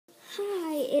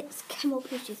it's Camel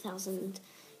Poo 2000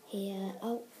 here.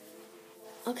 Oh,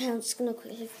 okay, I'm just going to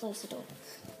quickly close the door.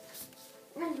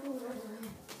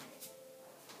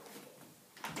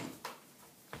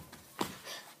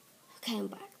 Okay, I'm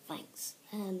back, thanks.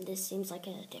 This seems like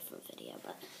a different video,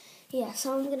 but yeah,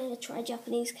 so I'm going to try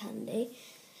Japanese candy.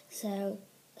 So,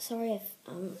 sorry if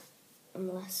I'm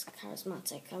less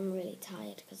charismatic. I'm really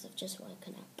tired because I've just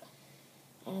woken up.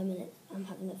 And I'm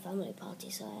having a family party,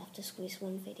 so I have to squeeze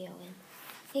one video in.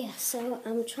 Yeah, so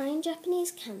I'm trying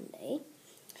Japanese candy,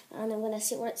 and I'm going to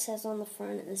see what it says on the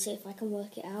front and see if I can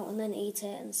work it out, and then eat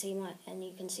it and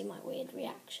you can see my weird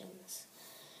reactions.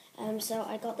 So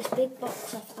I got this big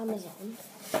box off Amazon,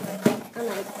 and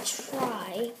I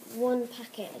try one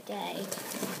packet a day.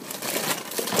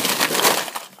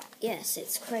 Yes,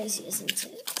 it's crazy, isn't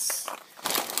it?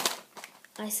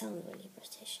 I sound really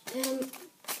British.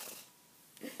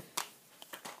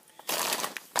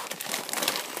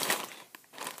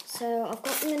 So I've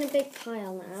got them in a big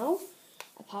pile now,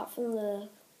 apart from the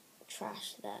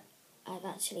trash that I've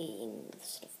actually eaten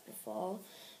stuff before,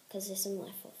 because this is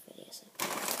my fourth video. So.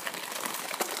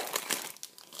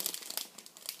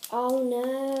 Oh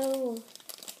no!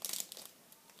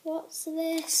 What's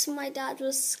this? My dad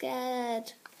was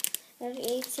scared of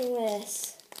eating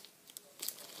this.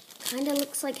 Kinda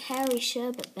looks like hairy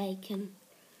sherbet bacon.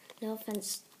 No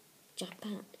offense,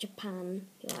 Japan,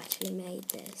 who actually made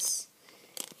this.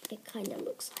 It kinda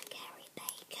looks like hairy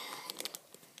bacon.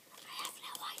 I have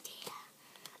no idea.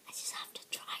 I just have to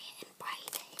try it and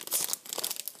brave it.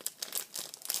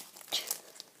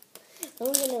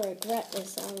 I'm gonna regret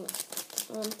this,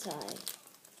 aren't I?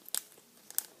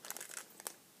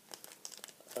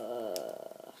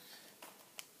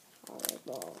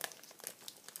 Horrible.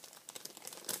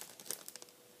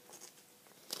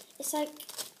 It's like,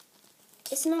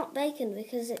 it's not bacon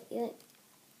because you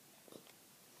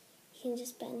can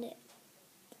just bend it.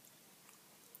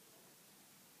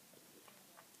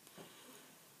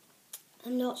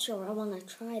 I'm not sure I want to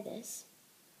try this.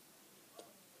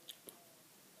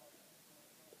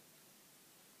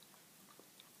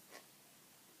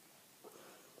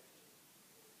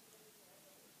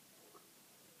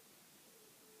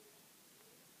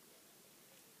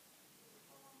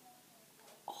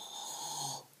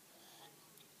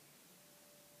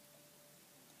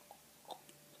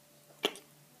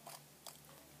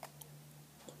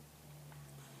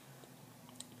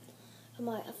 I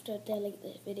might have to delete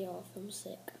this video if I'm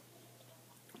sick.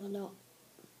 Or not.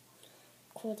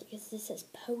 Because this is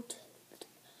potent.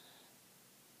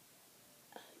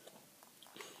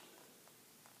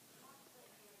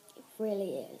 It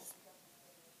really is.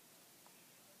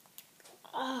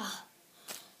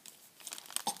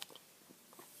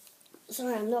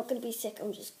 Sorry, I'm not going to be sick.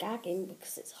 I'm just gagging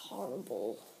because it's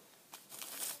horrible.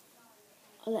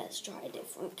 Let's try a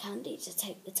different candy to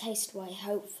take the taste away,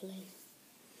 hopefully.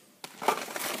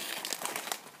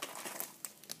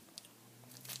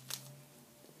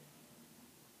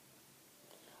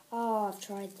 Oh, I've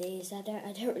tried these. I don't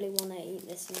really want to eat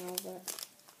this now, but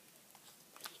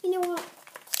you know what?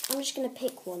 I'm just going to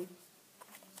pick one.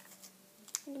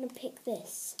 I'm going to pick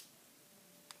this.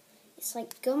 It's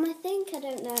like gum, I think. I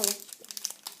don't know.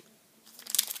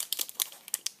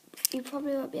 You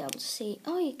probably won't be able to see.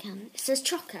 Oh, you can. It says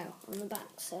Choco on the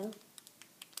back, so.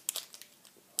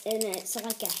 And it's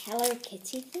like a Hello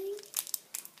Kitty thing.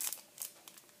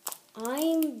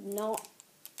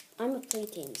 I'm a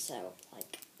preteen, so,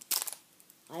 like,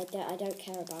 I don't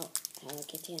care about Hello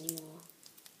Kitty anymore.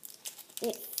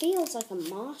 It feels like a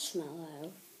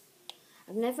marshmallow.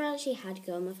 I've never actually had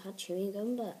gum. I've had chewing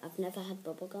gum, but I've never had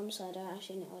bubble gum, so I don't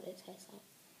actually know what it tastes like.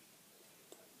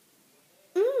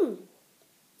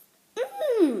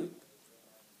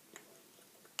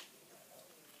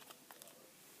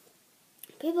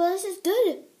 People, this is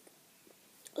good.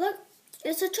 Look,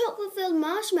 it's a chocolate-filled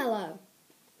marshmallow.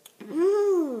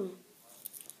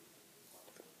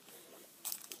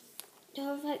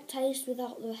 Perfect taste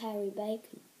without the hairy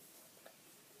bacon.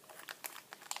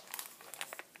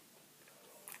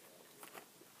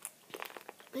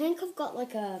 I think I've got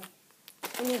like a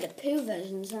Winnie the Pooh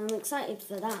version, so I'm excited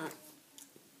for that.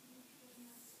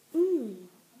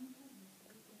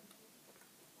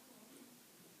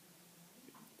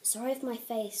 Sorry if my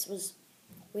face was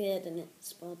weird and it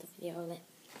spoiled the video a bit.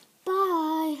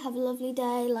 Bye! Have a lovely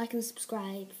day. Like and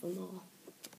subscribe for more.